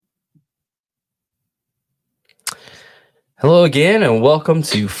Hello again, and welcome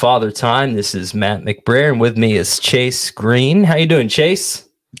to Father Time. This is Matt McBrayer, and with me is Chase Green. How you doing, Chase?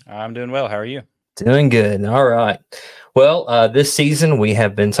 I'm doing well. How are you? Doing good. All right. Well, this season we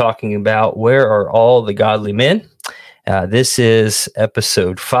have been talking about where are all the godly men. This is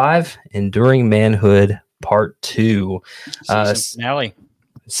episode 5, Enduring Manhood, part 2. Season finale.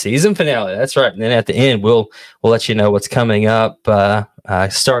 Season finale. That's right. And then at the end, we'll let you know what's coming up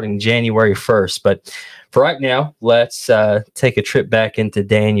starting January 1st. But for right now, let's take a trip back into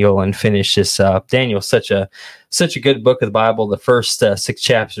Daniel and finish this up. Daniel's such a good book of the Bible. The first 6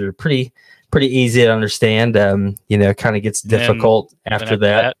 chapters are pretty easy to understand. Kind of gets difficult after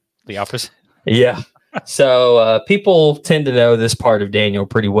that. The opposite. Yeah. So people tend to know this part of Daniel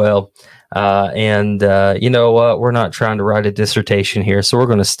pretty well. And you know what? We're not trying to write a dissertation here, so we're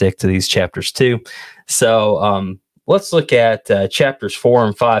going to stick to these chapters too. So let's look at chapters 4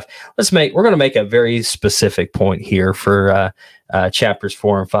 and 5. We're going to make a very specific point here for chapters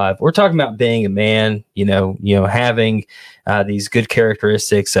 4 and 5. We're talking about being a man, having these good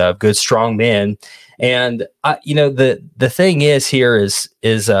characteristics of good, strong men. And the thing is here is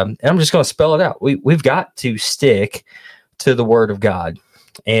and I'm just going to spell it out. We've got to stick to the Word of God.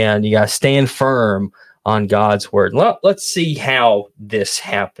 And you got to stand firm on God's word. Let's see how this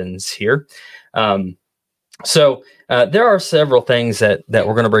happens here. So there are several things that we're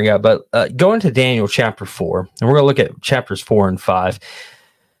going to bring up, but go into Daniel chapter 4, and we're going to look at chapters 4 and 5.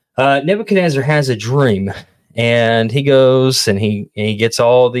 Nebuchadnezzar has a dream, and he goes and he gets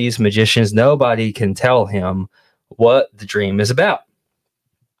all these magicians. Nobody can tell him what the dream is about.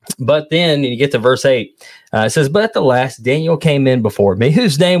 But then you get to verse 8. It says, "But at the last, Daniel came in before me,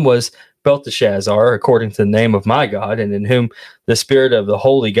 whose name was Belteshazzar, according to the name of my God, and in whom the spirit of the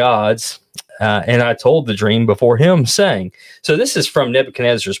holy gods. And I told the dream before him, saying." So this is from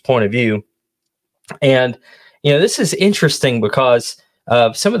Nebuchadnezzar's point of view. And, this is interesting because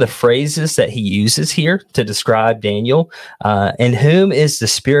of some of the phrases that he uses here to describe Daniel, in whom is the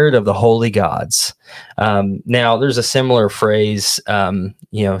spirit of the holy gods. Now, there's a similar phrase,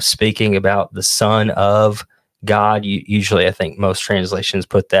 speaking about the Son of God. Usually, I think most translations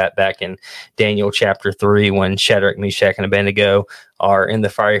put that back in Daniel chapter 3 when Shadrach, Meshach, and Abednego are in the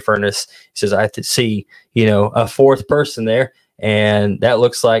fiery furnace. He says, "I have to see, a fourth person there." And that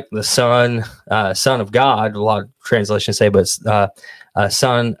looks like the Son of God. A lot of translations say, but the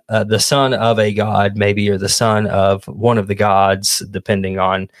son of a god, maybe, or the son of one of the gods, depending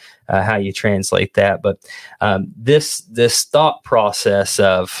on how you translate that. But this thought process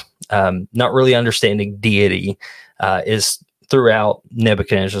of not really understanding deity is throughout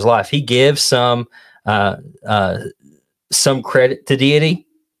Nebuchadnezzar's life. He gives some credit to deity,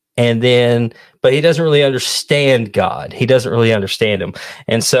 but he doesn't really understand God. He doesn't really understand him.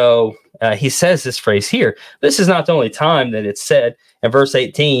 And so he says this phrase here. This is not the only time that it's said. In verse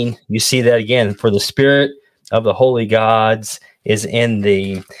 18, you see that again, "For the spirit of the holy gods is in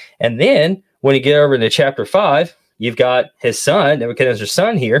thee." And then when you get over into chapter 5, you've got his son, Nebuchadnezzar's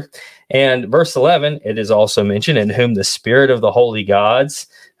son here. And verse 11, it is also mentioned, "In whom the spirit of the holy gods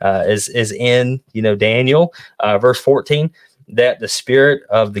is in," Daniel. Verse 14, "that the spirit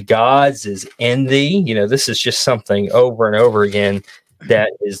of the gods is in thee." This is just something over and over again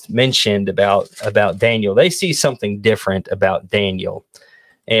that is mentioned about Daniel. They see something different about Daniel.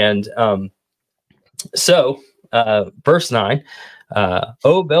 And verse 9,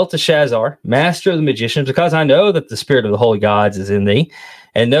 "O Belteshazzar, master of the magicians, because I know that the spirit of the holy gods is in thee,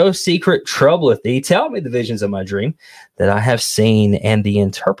 and no secret troubleth thee, tell me the visions of my dream that I have seen and the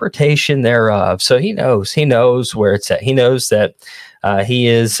interpretation thereof." So he knows where it's at. He knows that he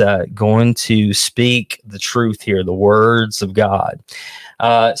is going to speak the truth here, the words of God.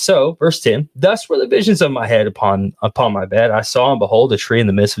 So verse 10, "Thus were the visions of my head upon my bed. I saw and behold a tree in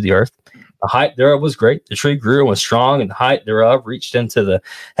the midst of the earth. The height thereof was great. The tree grew and was strong, and the height thereof reached into the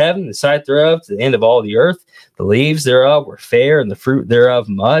heaven, the sight thereof to the end of all the earth. The leaves thereof were fair, and the fruit thereof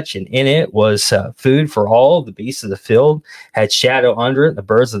much, and in it was food for all. The beasts of the field had shadow under it, and the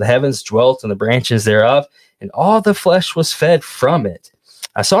birds of the heavens dwelt in the branches thereof, and all the flesh was fed from it.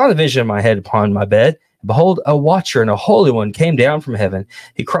 I saw in the vision of my head upon my bed, behold, a watcher and a holy one came down from heaven.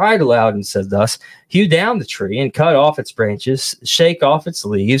 He cried aloud and said thus, Hew down the tree and cut off its branches, shake off its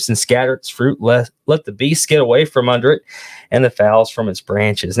leaves and scatter its fruit. Let the beasts get away from under it and the fowls from its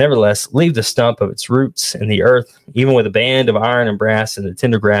branches. Nevertheless, leave the stump of its roots in the earth, even with a band of iron and brass and the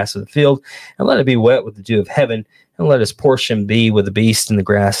tender grass of the field, and let it be wet with the dew of heaven, and let his portion be with the beast in the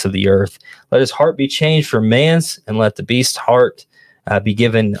grass of the earth. Let his heart be changed from man's, and let the beast's heart be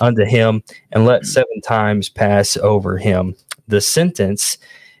given unto him, and let 7 times pass over him. The sentence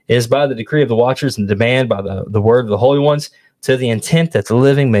is by the decree of the watchers and demand by the word of the holy ones, to the intent that the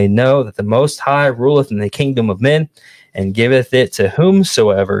living may know that the Most High ruleth in the kingdom of men, and giveth it to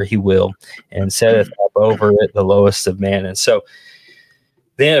whomsoever he will, and setteth up over it the lowest of men. And so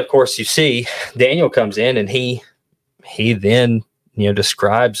then, of course, you see Daniel comes in, and he then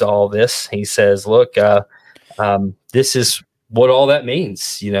describes all this. He says, "Look, this is what all that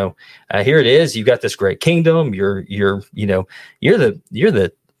means. Here it is. You've got this great kingdom. You're the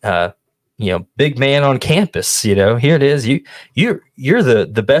big man on campus. Here it is. You're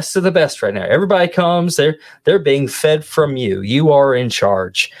the best of the best right now. Everybody comes. They're being fed from you. You are in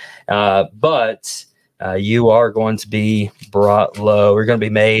charge, but you are going to be brought low. You're going to be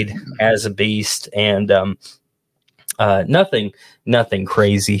made as a beast, and nothing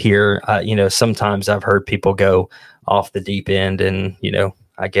crazy here. Sometimes I've heard people go off the deep end, and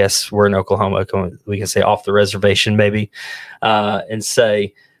I guess we're in Oklahoma, we can say off the reservation maybe, and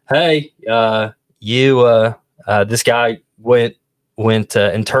say, hey, this guy went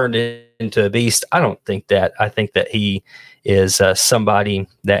and turned it into a beast. I don't think that. I think that he is somebody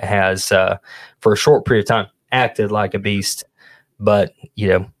that has for a short period of time acted like a beast, but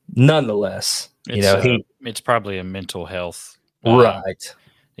nonetheless, it's probably a mental health, right?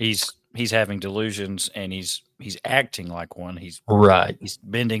 He's having delusions, and he's acting like one. He's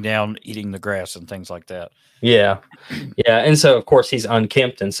bending down, eating the grass, and things like that. Yeah. And so, of course, he's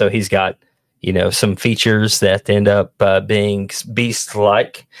unkempt, and so he's got some features that end up being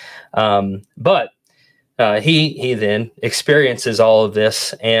beast-like. But he then experiences all of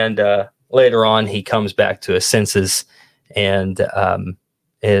this, and later on, he comes back to his senses and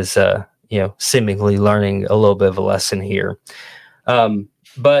is seemingly learning a little bit of a lesson here.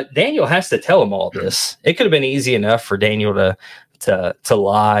 But Daniel has to tell him all this. It could have been easy enough for Daniel to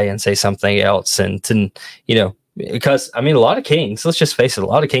lie and say something else, and because a lot of kings, let's just face it, a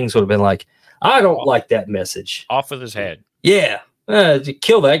lot of kings would have been like, I don't like that message. Off with his head. Yeah.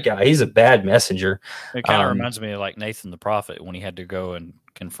 Kill that guy. He's a bad messenger. It kind of reminds me of like Nathan the prophet when he had to go and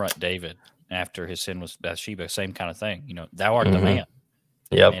confront David after his sin with Bathsheba. Same kind of thing. Thou art the man.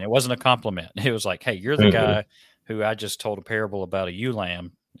 Yep. And it wasn't a compliment. It was like, hey, you're the guy who I just told a parable about a ewe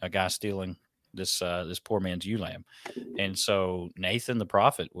lamb, a guy stealing this poor man's ewe lamb. And so Nathan the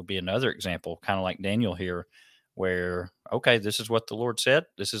prophet would be another example, kind of like Daniel here, where, okay, this is what the Lord said.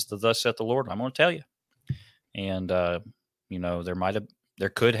 This is the thus saith the Lord. I'm going to tell you. And, there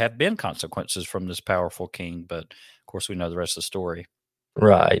could have been consequences from this powerful king, but of course we know the rest of the story.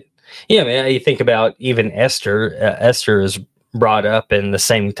 Right. Yeah, man. You think about even Esther. Esther is brought up in the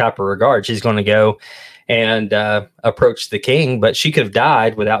same type of regard. She's going to go and approach the king, but she could have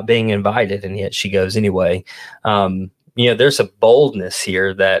died without being invited, and yet she goes anyway. There's a boldness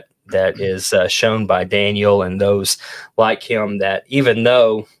here that is shown by Daniel and those like him, that even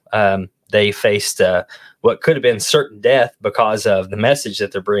though they faced what could have been certain death because of the message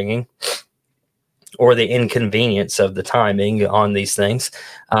that they're bringing, or the inconvenience of the timing on these things,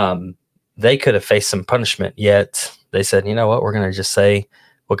 they could have faced some punishment. Yet they said, you know what, we're going to just say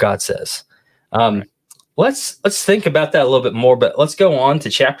what God says. Right. Let's think about that a little bit more, but let's go on to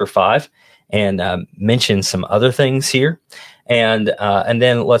chapter 5 and mention some other things here. And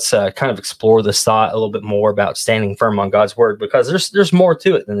then let's kind of explore this thought a little bit more about standing firm on God's word, because there's more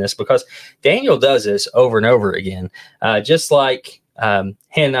to it than this, because Daniel does this over and over again. Just like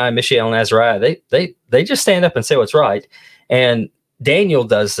Hananiah, Mishael, and Azariah, they just stand up and say what's right. And Daniel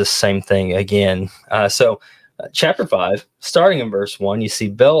does the same thing again. Chapter 5, starting in verse 1, you see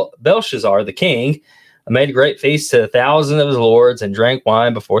Belshazzar, the king, made a great feast to 1,000 of his lords and drank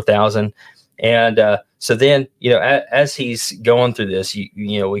wine before 1,000. And so then, as he's going through this,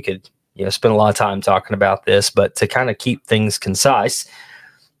 we could, spend a lot of time talking about this, but to kind of keep things concise,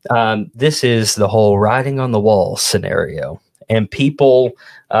 this is the whole writing on the wall scenario. And people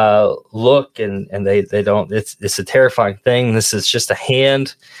look and they don't, it's a terrifying thing. This is just a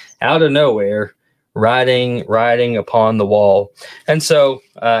hand out of nowhere writing upon the wall. And so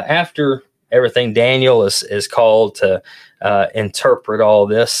after everything, Daniel is called to interpret all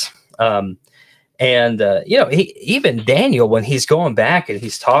this. Even Daniel, when he's going back and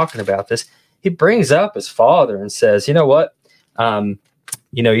he's talking about this, he brings up his father and says, you know what,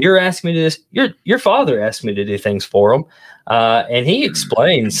 you're asking me to do this. Your father asked me to do things for him. And he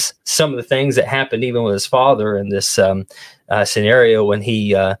explains some of the things that happened even with his father in this scenario when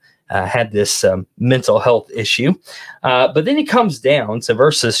he had this mental health issue. But then he comes down to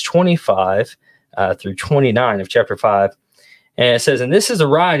verses 25 through 29 of chapter 5. And it says, and this is a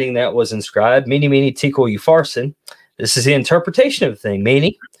writing that was inscribed, Mene, Mene, Tekel, Upharsin. This is the interpretation of the thing,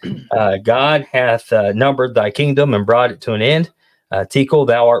 meaning God hath numbered thy kingdom and brought it to an end. Tekel,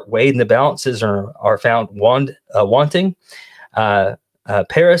 thou art weighed in the balances, are found wanting.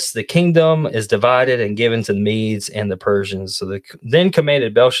 Paris, the kingdom is divided and given to the Medes and the Persians. So then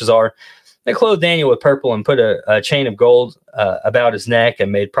commanded Belshazzar, they clothed Daniel with purple and put a chain of gold about his neck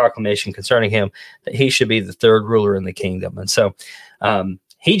and made proclamation concerning him that he should be the third ruler in the kingdom. And so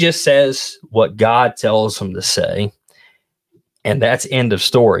he just says what God tells him to say. And that's end of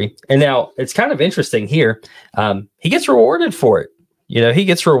story. And now it's kind of interesting here. He gets rewarded for it. He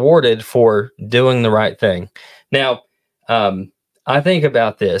gets rewarded for doing the right thing. Now, I think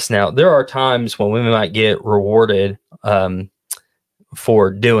about this. Now, there are times when we might get rewarded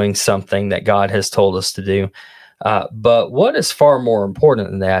for doing something that God has told us to do. But what is far more important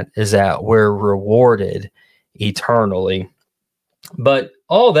than that is that we're rewarded eternally. But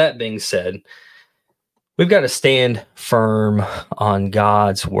all that being said, we've got to stand firm on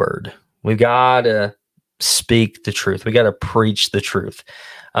God's word. We've got to speak the truth. We got to preach the truth.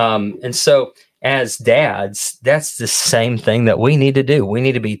 And so as dads, that's the same thing that we need to do. We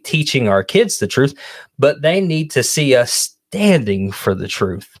need to be teaching our kids the truth, but they need to see us standing for the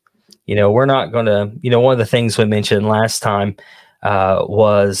truth. We're not going to, one of the things we mentioned last time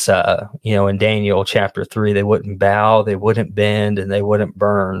was, in Daniel chapter 3, they wouldn't bow, they wouldn't bend, and they wouldn't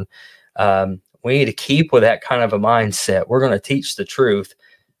burn. We need to keep with that kind of a mindset. We're going to teach the truth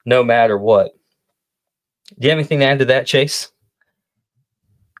no matter what. Do you have anything to add to that, Chase?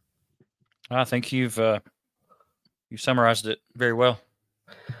 I think you've summarized it very well.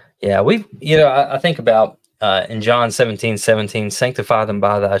 Yeah, I think about in John 17:17, sanctify them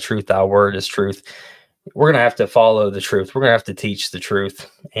by thy truth, thy word is truth. We're going to have to follow the truth. We're going to have to teach the truth.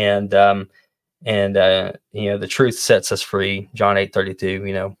 And the truth sets us free. John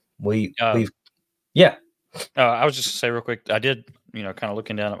 8:32, I was just going to say real quick, I did, kind of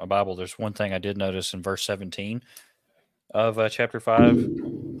looking down at my Bible, there's one thing I did notice in verse 17 of chapter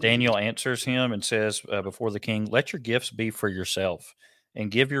 5. Daniel answers him and says before the king, let your gifts be for yourself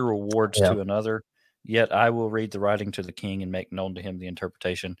and give your rewards to another. Yet I will read the writing to the king and make known to him the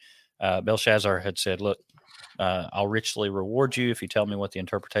interpretation. Belshazzar had said, look, I'll richly reward you if you tell me what the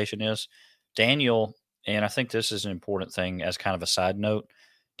interpretation is. Daniel, and I think this is an important thing as kind of a side note,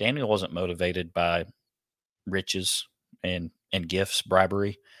 Daniel wasn't motivated by riches and gifts,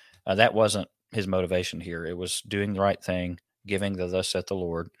 bribery. That wasn't his motivation here. It was doing the right thing, giving the thus saith the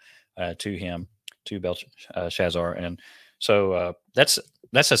Lord to him, to Belshazzar. And so that's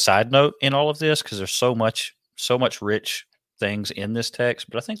a side note in all of this, because there's so much rich things in this text.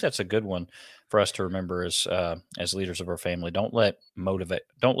 But I think that's a good one for us to remember as leaders of our family. Don't let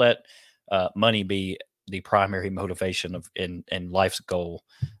money be the primary motivation of in life's goal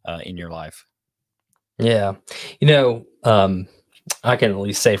in your life. Yeah. I can at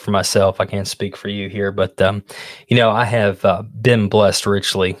least say for myself, I can't speak for you here, but, I have been blessed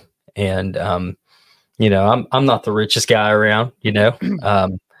richly, and, I'm not the richest guy around,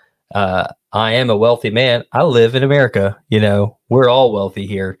 I am a wealthy man. I live in America, we're all wealthy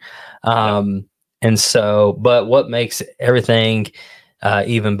here. And so, but what makes everything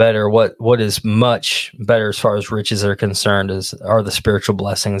even better, what is much better as far as riches are concerned are the spiritual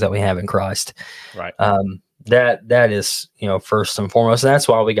blessings that we have in Christ. Right. That is, first and foremost. And that's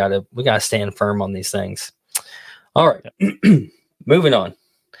why we gotta stand firm on these things. All right. Moving on.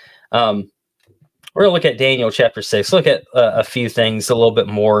 We're going to look at Daniel chapter 6, look at a few things a little bit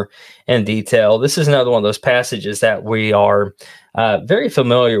more in detail. This is another one of those passages that we are very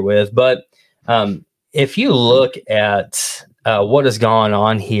familiar with. But if you look at what has gone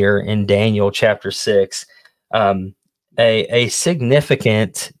on here in Daniel chapter 6, a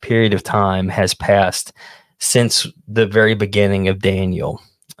significant period of time has passed since the very beginning of Daniel.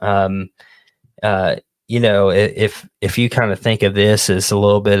 If you kind of think of this as a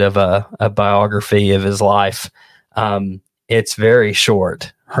little bit of a biography of his life, it's very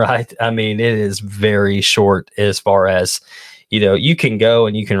short, right? I mean, it is very short as far as, you can go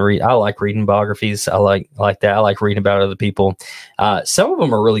and you can read. I like reading biographies. I like that. I like reading about other people. Some of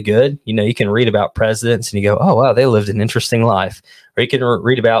them are really good. You can read about presidents and you go, oh, wow, they lived an interesting life. Or you can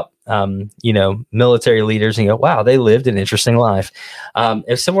read about, military leaders and you go, wow, they lived an interesting life.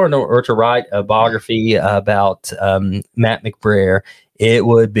 If someone were to write a biography about Matt McBrayer, it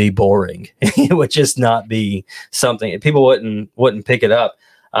would be boring. It would just not be something. People wouldn't pick it up.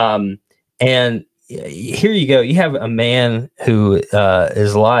 And here you go. You have a man who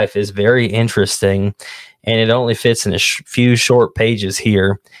his life is very interesting, and it only fits in a few short pages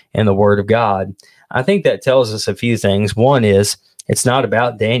here in the Word of God. I think that tells us a few things. One is it's not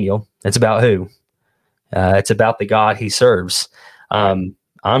about Daniel. It's about who? It's about the God he serves.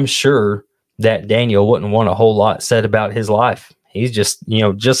 I'm sure that Daniel wouldn't want a whole lot said about his life. He's just,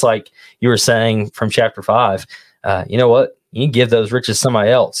 just like you were saying from chapter 5, you know what? You can give those riches to somebody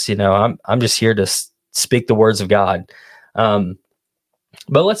else. I'm just here to speak the words of God.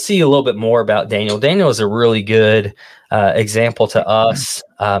 But let's see a little bit more about Daniel. Daniel is a really good example to us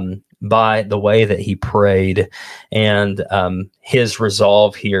by the way that he prayed and his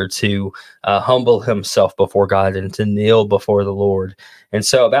resolve here to humble himself before God and to kneel before the Lord. And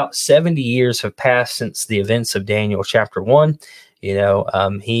so about 70 years have passed since the events of Daniel chapter 1.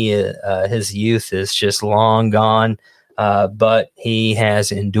 His youth is just long gone. But he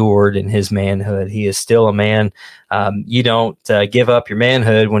has endured in his manhood. He is still a man. You don't give up your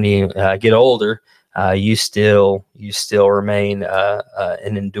manhood when you get older. You still remain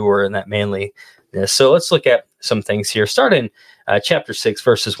and endure in that manliness. So let's look at some things here. Start in chapter 6,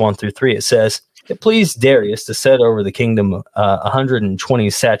 verses 1 through 3. It says, "It pleased Darius to set over the kingdom 120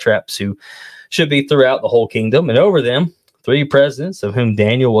 satraps who should be throughout the whole kingdom, and over them 3 presidents, of whom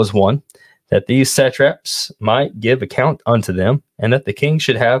Daniel was one, that these satraps might give account unto them, and that the king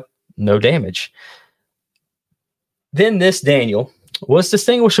should have no damage. Then this Daniel was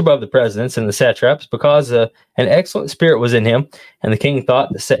distinguished above the presidents and the satraps because an excellent spirit was in him, and the king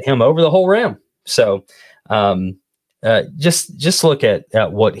thought to set him over the whole realm." So just look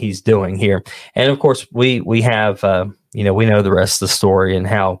at what he's doing here. And of course, we have, we know the rest of the story and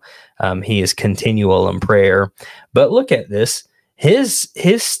how he is continual in prayer. But look at this. His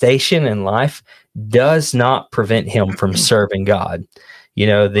station in life does not prevent him from serving God.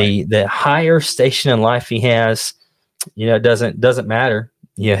 The higher station in life he has, doesn't matter.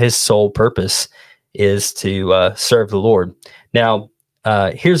 His sole purpose is to serve the Lord. Now,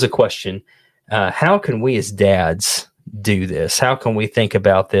 here's a question. How can we as dads do this? How can we think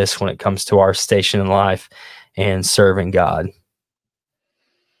about this when it comes to our station in life and serving God?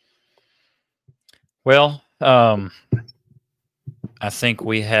 Well, I think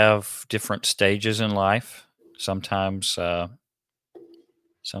we have different stages in life. Sometimes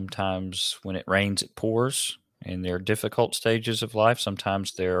when it rains, it pours, and there are difficult stages of life.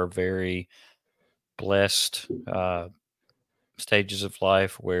 Sometimes there are very blessed stages of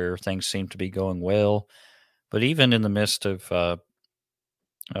life where things seem to be going well. But even in the midst of the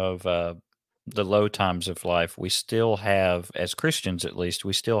low times of life, we still have, as Christians at least,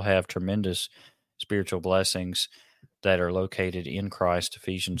 we still have tremendous spiritual blessings that are located in Christ.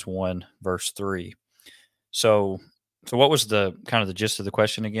 Ephesians 1, verse 3. So what was the kind of the gist of the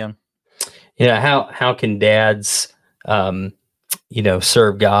question again? How can dads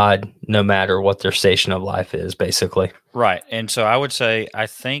serve God no matter what their station of life is, basically? Right. And so I would say, I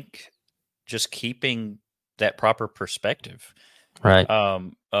think just keeping that proper perspective, right,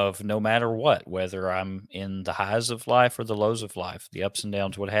 of no matter what, whether I'm in the highs of life or the lows of life, the ups and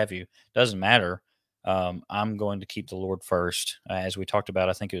downs, what have you, doesn't matter. I'm going to keep the Lord first. As we talked about,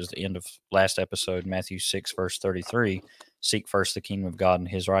 I think it was the end of last episode, Matthew 6, verse 33, "Seek first the kingdom of God and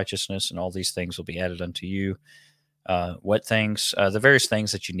his righteousness, and all these things will be added unto you." What things? The various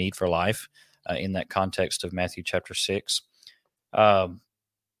things that you need for life in that context of Matthew chapter 6.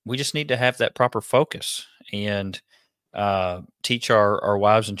 We just need to have that proper focus and teach our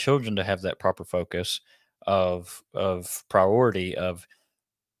wives and children to have that proper focus of priority of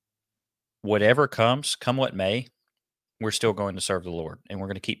whatever comes, come what may, we're still going to serve the Lord, and we're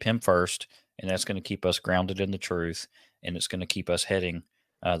going to keep him first, and that's going to keep us grounded in the truth, and it's going to keep us heading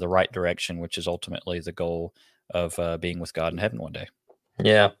the right direction, which is ultimately the goal of being with God in heaven one day.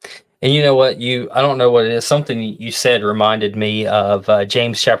 Yeah. And you know what? I don't know what it is. Something you said reminded me of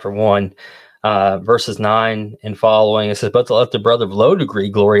James chapter 1, verses 9 and following. It says, "But to let the brother of low degree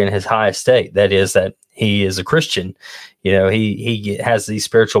glory in his high estate," that is, that he is a Christian. He has these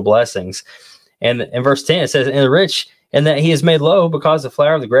spiritual blessings. And in verse 10, it says, "And the rich, and that he is made low because the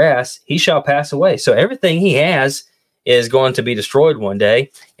flower of the grass, he shall pass away." So everything he has is going to be destroyed one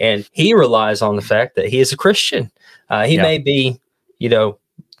day. And he relies on the fact that he is a Christian. He may be,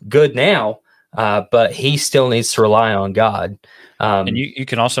 good now, but he still needs to rely on God. And you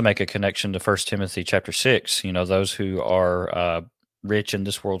can also make a connection to 1 Timothy chapter 6. Those who are rich in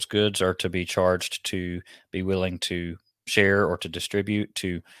this world's goods are to be charged to be willing to share or to distribute,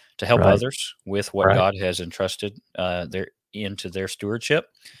 to help others with what God has entrusted into their stewardship.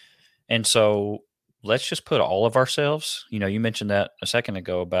 And so let's just put all of ourselves, you mentioned that a second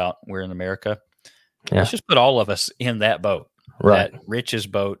ago about we're in America. Yeah. Let's just put all of us in that boat. That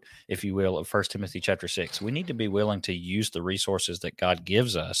richest boat, if you will, of 1 Timothy chapter 6. We need to be willing to use the resources that God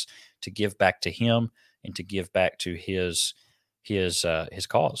gives us to give back to him and to give back to his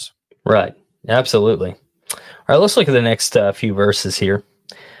cause. Right. Absolutely. All right, let's look at the next few verses here.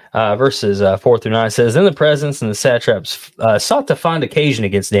 Verses 4 through 9 says, Then the presidents and the satraps sought to find occasion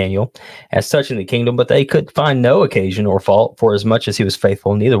against Daniel as touching the kingdom, but they could find no occasion or fault, for as much as he was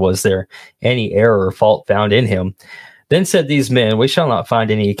faithful, neither was there any error or fault found in him. Then said these men, We shall not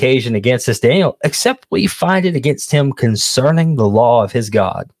find any occasion against this Daniel, except we find it against him concerning the law of his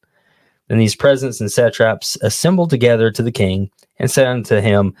God. Then these presidents and satraps assembled together to the king and said unto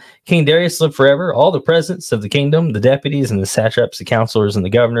him, King Darius, live forever. All the presidents of the kingdom, the deputies and the satraps, the counselors and the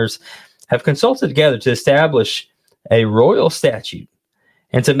governors have consulted together to establish a royal statute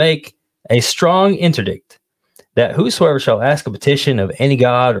and to make a strong interdict, that whosoever shall ask a petition of any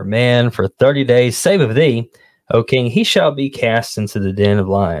god or man for 30 days, save of thee, O king, he shall be cast into the den of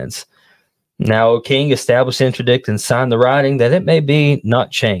lions. Now, O king, establish the interdict and sign the writing, that it may be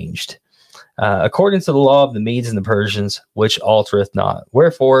not changed, according to the law of the Medes and the Persians, which altereth not.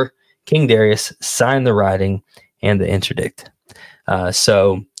 Wherefore, King Darius signed the writing and the interdict.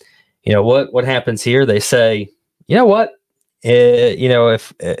 So, what happens here? They say, you know what?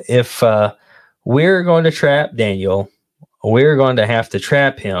 If we're going to trap Daniel, we're going to have to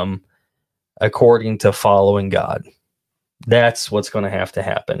trap him according to following God. That's what's going to have to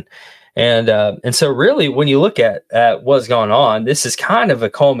happen. And so really, when you look at what's going on, this is kind of a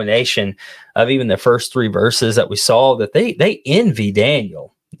culmination of even the first 3 verses that we saw, that they envy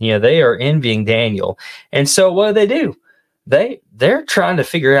Daniel. They are envying Daniel. And so what do? They're trying to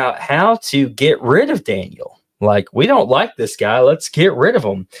figure out how to get rid of Daniel. Like, we don't like this guy. Let's get rid of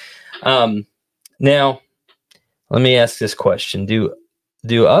him. Now, let me ask this question.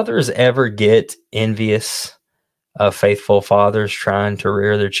 Do others ever get envious of faithful fathers trying to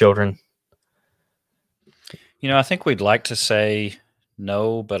rear their children? I think we'd like to say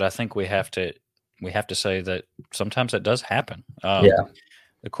no, but I think we have to say that sometimes that does happen. Yeah.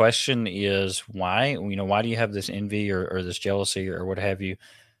 The question is why? Why do you have this envy or this jealousy or what have you,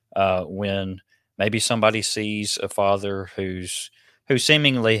 when maybe somebody sees a father who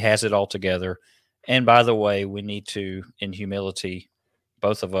seemingly has it all together? And by the way, we need to, in humility,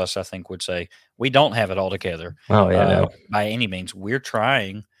 both of us, I think, would say we don't have it all together. Oh, yeah, no. By any means. We're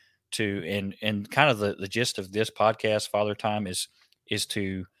trying to, and kind of the gist of this podcast, Father Time, is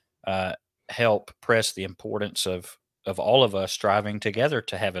to help press the importance of all of us striving together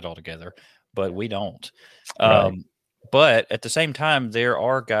to have it all together, but we don't. Right. But at the same time, there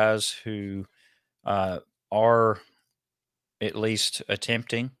are guys who are at least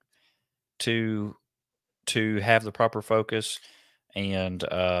attempting to have the proper focus and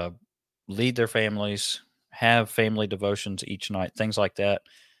lead their families, have family devotions each night, things like that.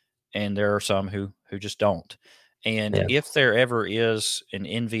 And there are some who just don't. And if there ever is an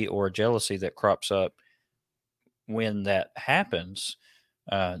envy or a jealousy that crops up when that happens,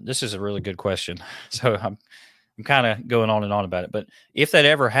 this is a really good question. So I'm kind of going on and on about it. But if that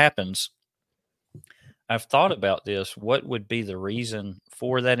ever happens, I've thought about this. What would be the reason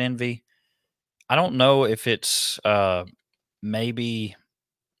for that envy? I don't know if it's maybe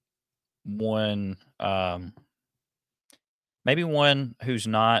one who's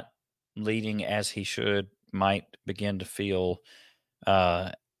not leading as he should might begin to feel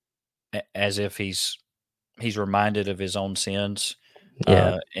as if he's reminded of his own sins,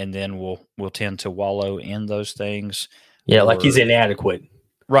 and then will tend to wallow in those things. Yeah, like he's inadequate.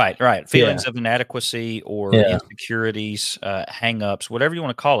 Right. Feelings of inadequacy or insecurities, hang-ups, whatever you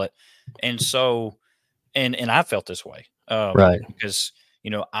want to call it. And so, and I felt this way, right? Because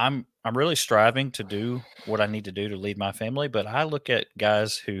I'm really striving to do what I need to do to lead my family, but I look at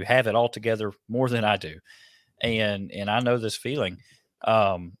guys who have it all together more than I do, and I know this feeling.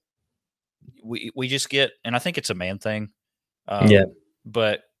 We just get, and I think it's a man thing,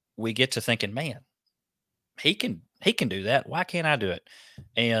 but we get to thinking, man, he can do that. Why can't I do it?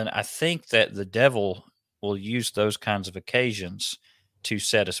 And I think that the devil will use those kinds of occasions to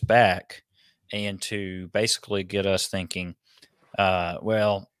set us back and to basically get us thinking,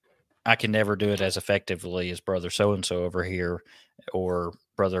 well, I can never do it as effectively as brother so-and-so over here or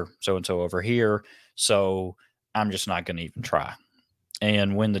brother so-and-so over here, so I'm just not going to even try.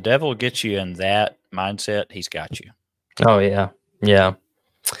 And when the devil gets you in that mindset, he's got you. Oh, yeah. Yeah.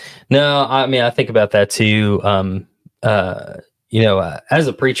 No, I mean, I think about that too. As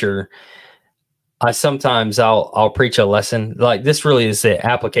a preacher, I'll preach a lesson. Like, this really is the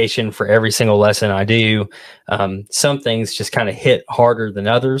application for every single lesson I do. Some things just kind of hit harder than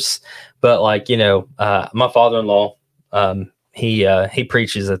others, but my father-in-law, he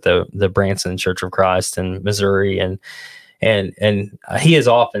preaches at the Branson Church of Christ in Missouri, and he has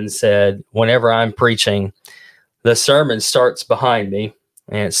often said, whenever I'm preaching, the sermon starts behind me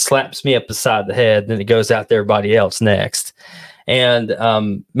and it slaps me up beside the head, then it goes out to everybody else next. And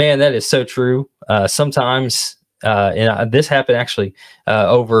man, that is so true. Sometimes, and this happened actually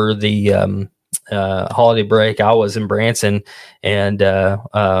over the holiday break. I was in Branson and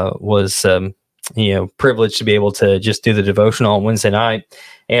was privileged to be able to just do the devotional on Wednesday night.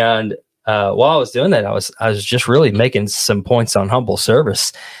 And while I was doing that, I was just really making some points on humble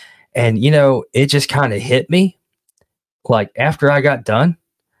service. And it just kind of hit me. Like after I got done,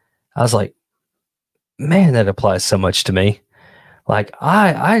 I was like, man, that applies so much to me. Like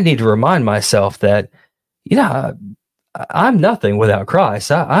I need to remind myself that, I'm nothing without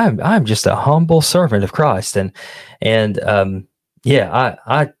Christ. I'm just a humble servant of Christ. And yeah,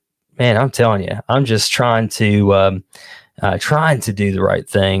 man, I'm telling you, I'm just trying to do the right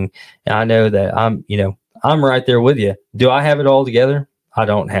thing. And I know that I'm right there with you. Do I have it all together? I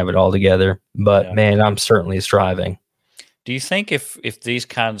don't have it all together, but man, I'm certainly striving. Do you think if these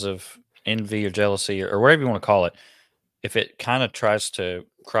kinds of envy or jealousy or whatever you want to call it, if it kind of tries to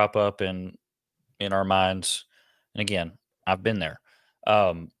crop up in our minds, and again, I've been there.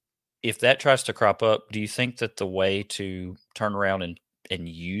 If that tries to crop up, do you think that the way to turn around and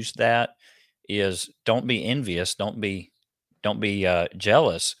use that is don't be envious, don't be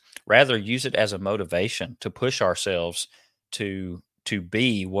jealous, rather use it as a motivation to push ourselves to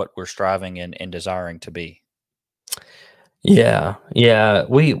be what we're striving and desiring to be? Yeah, yeah,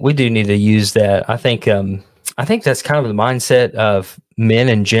 we do need to use that. I think that's kind of the mindset of men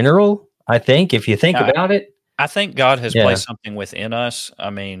in general. I think if you think Now, about it, I think God has yeah, placed something within us. I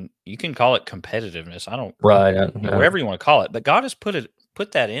mean, you can call it competitiveness. I don't, right, whatever you want to call it, but God has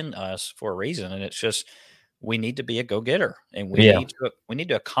put that in us for a reason, and it's just we need to be a go getter, and yeah, we need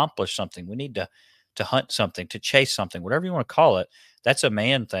to accomplish something. We need to hunt something, to chase something, whatever you want to call it. That's a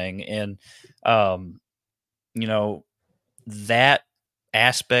man thing, and um, you know that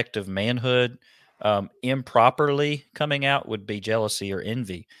aspect of manhood improperly coming out would be jealousy or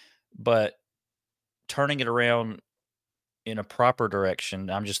envy, but turning it around in a proper direction,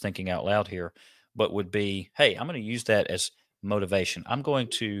 I'm just thinking out loud here, but would be, hey, I'm going to use that as motivation. I'm going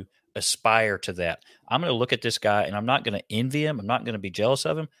to aspire to that. I'm going to look at this guy and I'm not going to envy him. I'm not going to be jealous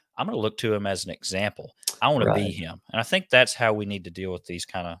of him. I'm going to look to him as an example. I want to be right, him. And I think that's how we need to deal with these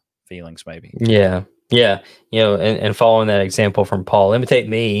kind of feelings, maybe. yeah, yeah. And following that example from Paul, imitate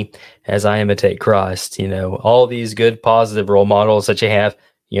me as I imitate Christ. All these good, positive role models that you have.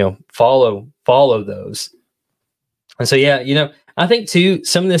 Follow those. And so, yeah, I think too,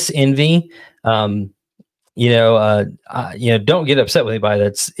 some of this envy, don't get upset with anybody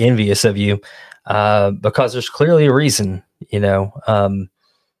that's envious of you, because there's clearly a reason.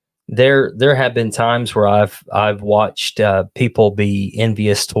 There have been times where I've watched people be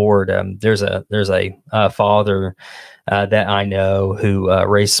envious toward. There's a father that I know who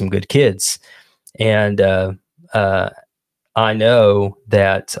raised some good kids, and I know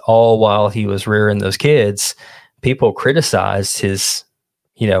that all while he was rearing those kids, people criticized his,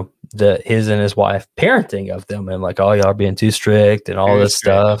 his and his wife parenting of them, and like, oh, y'all are being too strict and all Too this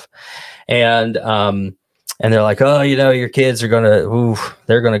strict. stuff. And they're like, oh, your kids are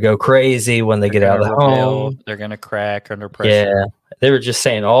they're gonna go crazy when they They're get going out to of the rebel. home. They're going to crack under pressure. Yeah. They were just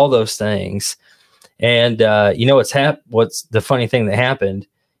saying all those things. And what's the funny thing that happened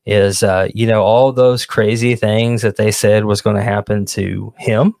is all those crazy things that they said was going to happen to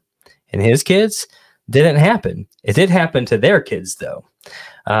him and his kids didn't happen. It did happen to their kids though,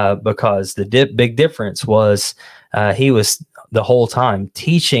 because the big difference was he was the whole time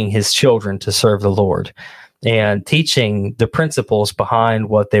teaching his children to serve the Lord and teaching the principles behind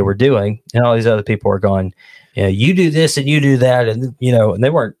what they were doing. And all these other people are going, you do this and you do that, and and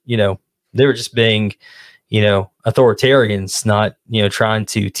they weren't, they were just being, authoritarians, not trying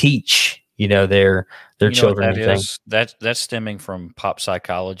to teach their You know what children that anything. is? That's stemming from pop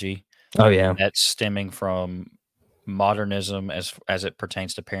psychology. Oh yeah, That's stemming from modernism as it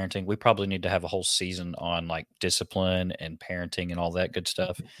pertains to parenting. We probably need to have a whole season on like discipline and parenting and all that good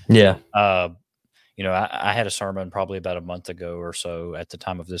stuff. yeah, Uh, I had a sermon probably about a month ago or so at the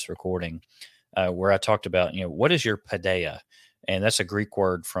time of this recording, where I talked about, what is your paideia? And that's a Greek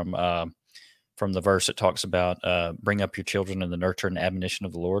word from the verse that talks about bring up your children in the nurture and admonition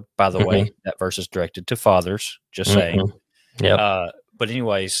of the Lord. By the mm-hmm. way, that verse is directed to fathers, just saying. Mm-hmm. Yep. But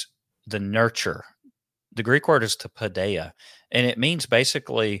anyways, the nurture, the Greek word is to paideia, and it means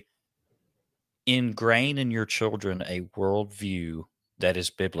basically ingrain in your children a worldview that is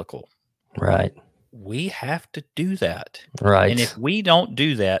biblical. Right. We have to do that. And if Right. we don't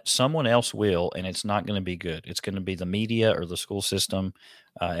do that, someone else will, and it's not going to be good. It's going to be the media or the school system,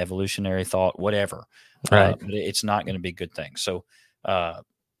 evolutionary thought, whatever. Right. But it's not going to be a good thing. So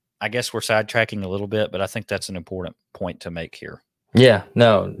I guess we're sidetracking a little bit, but I think that's an important point to make here. Yeah,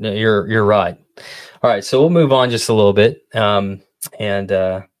 no, you're right. All right, so we'll move on just a little bit, and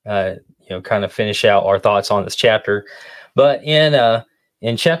kind of finish out our thoughts on this chapter. But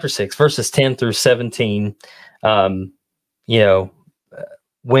in chapter 6, verses 10 through 17, you know,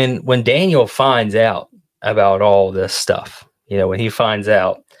 when Daniel finds out about all this stuff, when he finds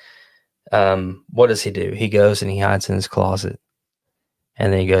out, what does he do? He goes and he hides in his closet,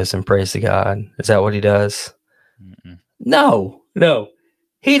 and then he goes and prays to God. Is that what he does? Mm-mm. No.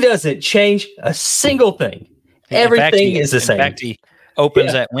 He doesn't change a single thing. Everything is the same. In fact, he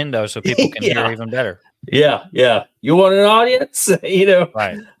opens that window so people can hear even better. Yeah. You want an audience?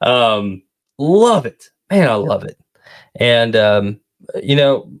 Right. Love it. Man, I love it. And,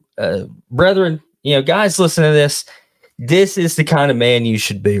 brethren, guys, listen to this. This is the kind of man you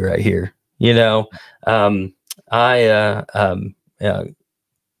should be right here. There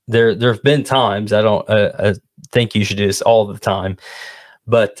have been times I don't think you should do this all the time,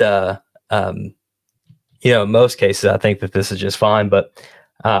 but in most cases I think that this is just fine. But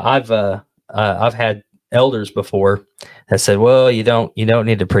I've had elders before that said, "Well, you don't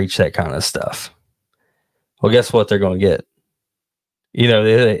need to preach that kind of stuff." Well, guess what they're going to get?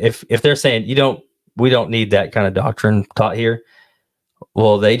 If they're saying we don't need that kind of doctrine taught here,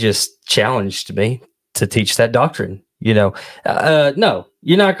 well, they just challenged me to teach that doctrine. No,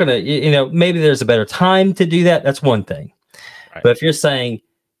 you're not going to, maybe there's a better time to do that. That's one thing. Right. But if you're saying,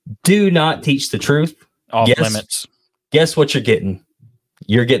 do not teach the truth, off limits, guess what you're getting?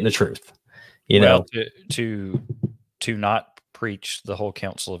 You're getting the truth. To not preach the whole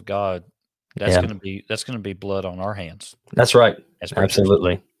counsel of God, that's going to be blood on our hands. That's right.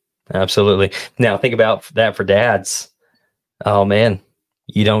 Absolutely. Now think about that for dads. Oh man,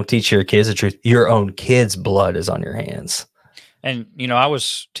 you don't teach your kids the truth. Your own kids' blood is on your hands. And, I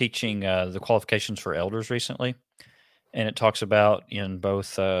was teaching the qualifications for elders recently, and it talks about in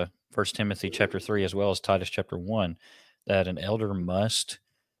both 1 Timothy chapter 3 as well as Titus chapter 1 that an elder must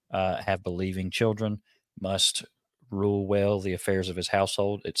have believing children, must rule well the affairs of his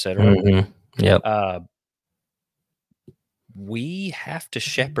household, etc. Mm-hmm. Yep. We have to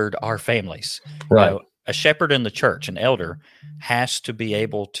shepherd our families. Right. A shepherd in the church, an elder, has to be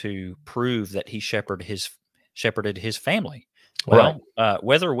able to prove that he shepherded his family. Well, right.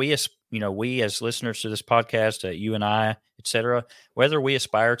 Whether we as listeners to this podcast, you and I, etc., whether we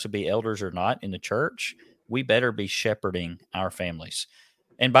aspire to be elders or not in the church, we better be shepherding our families.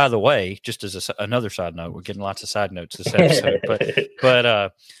 And by the way, just as another side note, we're getting lots of side notes this episode,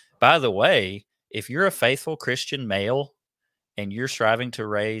 but by the way, if you're a faithful Christian male and you're striving to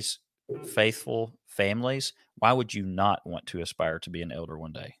raise faithful families, why would you not want to aspire to be an elder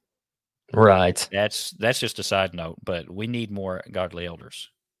one day? Right. That's just a side note, but we need more godly elders.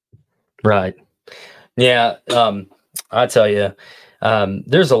 Right. Yeah. I tell you,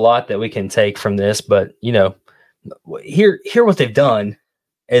 there's a lot that we can take from this, but hear what they've done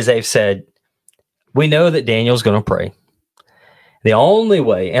is they've said, we know that Daniel's going to pray. The only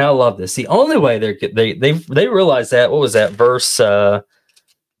way, and I love this, the only way they realize that, what was that verse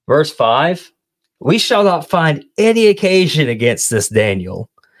 5? We shall not find any occasion against this Daniel,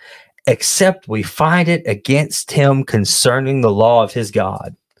 except we find it against him concerning the law of his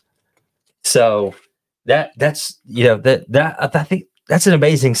God. So that's I think that's an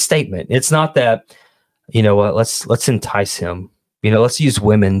amazing statement. It's not that, let's entice him. Let's use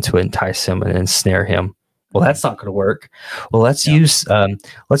women to entice him and ensnare him. Well, that's not going to work. Well, let's use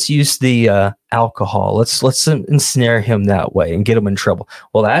the alcohol. Let's ensnare him that way and get him in trouble.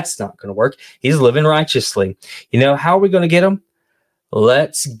 Well, that's not going to work. He's living righteously. How are we going to get him?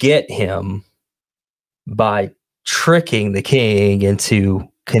 Let's get him by tricking the king into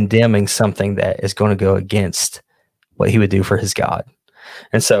condemning something that is going to go against what he would do for his God.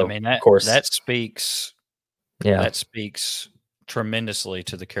 And so, of course, that speaks tremendously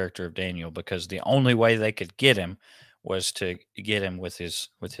to the character of Daniel, because the only way they could get him was to get him with his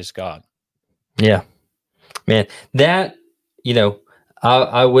God. Yeah, man, that,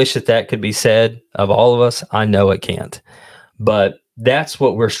 I wish that could be said of all of us. I know it can't, but that's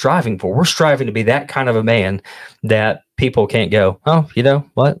what we're striving for. We're striving to be that kind of a man that people can't go, oh,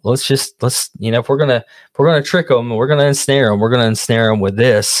 what? Let's if we're gonna trick them, we're gonna ensnare them with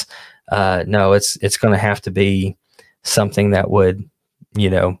this. No, it's gonna have to be something that would,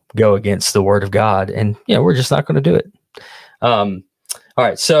 go against the word of God, and we're just not going to do it. All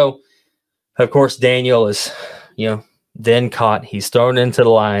right, so of course Daniel is, then caught. He's thrown into the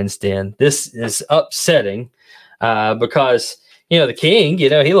lion's den. This is upsetting because the king,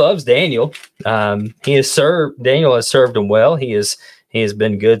 he loves Daniel. Daniel has served him well. He has He has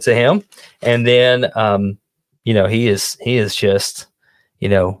been good to him. And then, he is just,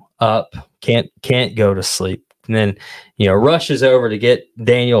 up, can't go to sleep. And then, rushes over to get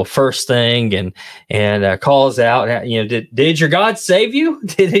Daniel first thing and calls out, did your God save you?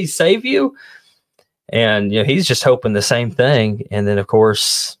 Did he save you? And, he's just hoping the same thing. And then, of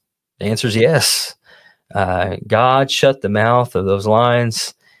course, the answer is yes. God shut the mouth of those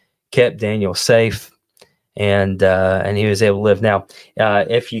lions, kept Daniel safe, and he was able to live. Now,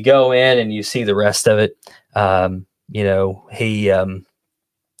 if you go in and you see the rest of it, he, of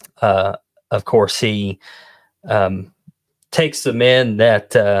course, he takes the men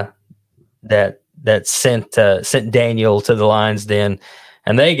that sent Daniel to the lion's den,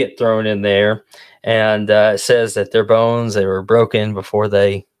 and they get thrown in there. And it says that their bones, they were broken before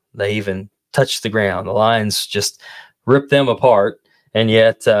they even touched the ground. The lions just ripped them apart, and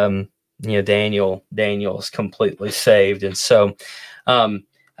yet Daniel is completely saved. And so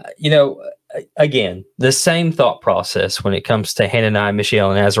again, the same thought process when it comes to Hananiah,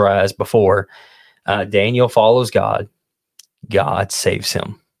 Mishael, and Azariah as before. Daniel follows God. God saves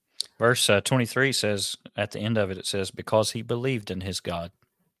him. Verse 23 says, at the end of it, it says, because he believed in his God.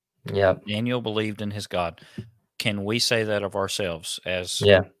 Yeah. Daniel believed in his God. Can we say that of ourselves as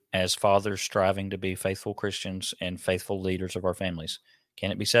fathers striving to be faithful Christians and faithful leaders of our families?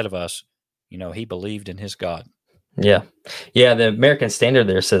 Can it be said of us, he believed in his God? Yeah. Yeah. The American Standard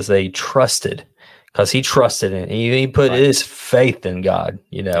there says they trusted, because he trusted in it. He put his faith in God,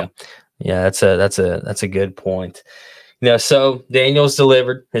 Yeah, that's a good point. So Daniel's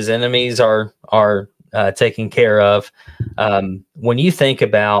delivered. His enemies are taken care of. When you think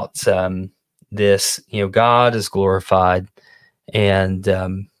about this, God is glorified, and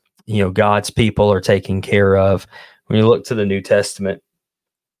God's people are taken care of. When you look to the New Testament,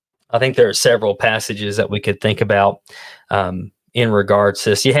 I think there are several passages that we could think about in regards to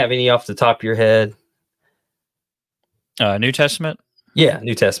this. You have any off the top of your head? New Testament? Yeah,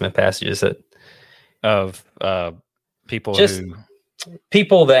 New Testament passages of people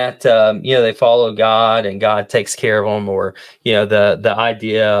that they follow God and God takes care of them, or the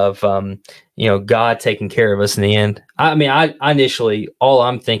idea of God taking care of us in the end. I mean, I initially, all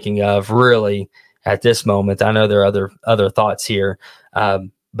I'm thinking of really at this moment, I know there are other thoughts here,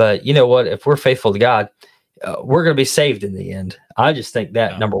 but you know what? If we're faithful to God, we're going to be saved in the end. I just think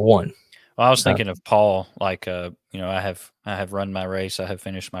that number one. Well, I was thinking of Paul, like I have run my race, I have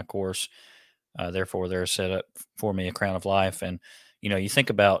finished my course. Therefore, there is set up for me a crown of life. And, you think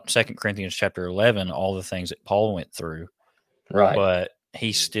about 2 Corinthians chapter 11, all the things that Paul went through. Right. But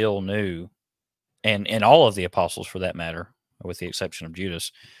he still knew, and all of the apostles for that matter, with the exception of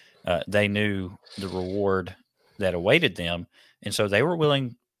Judas, they knew the reward that awaited them. And so they were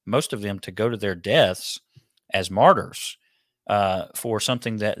willing, most of them, to go to their deaths as martyrs for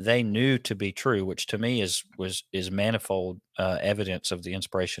something that they knew to be true, which to me is manifold evidence of the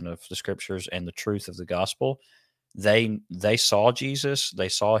inspiration of the scriptures and the truth of the gospel. They saw Jesus, they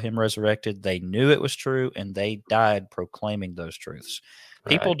saw him resurrected, they knew it was true, and they died proclaiming those truths.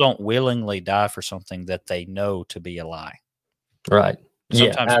 Right. People don't willingly die for something that they know to be a lie. Right.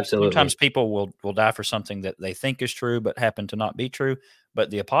 Absolutely. Sometimes people will die for something that they think is true but happen to not be true. But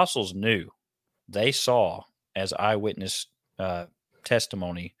the apostles knew. They saw as eyewitness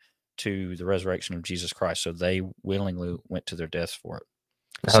testimony to the resurrection of Jesus Christ. So they willingly went to their deaths for it.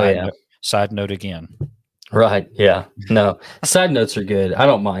 Side note again. Right. Yeah. No, side notes are good. I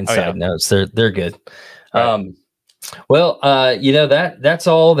don't mind side notes. They're good. Right. Well, that's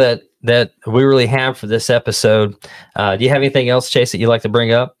all that we really have for this episode. Do you have anything else, Chase, that you'd like to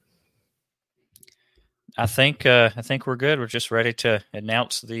bring up? I think we're good. We're just ready to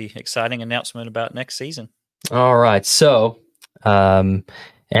announce the exciting announcement about next season. All right. So,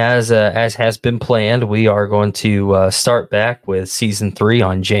 as has been planned, we are going to start back with season 3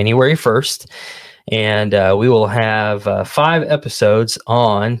 on January 1st, and we will have 5 episodes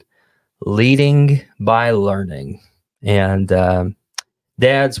on leading by learning. And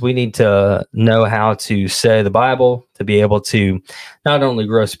dads, we need to know how to study the Bible to be able to not only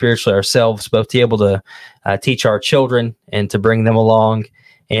grow spiritually ourselves, but to be able to teach our children and to bring them along.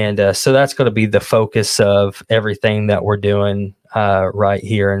 And so that's going to be the focus of everything that we're doing right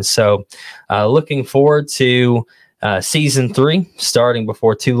here. And so looking forward to season 3 starting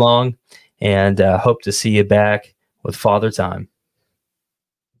before too long, and hope to see you back with Father Time.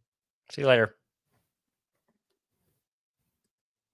 See you later.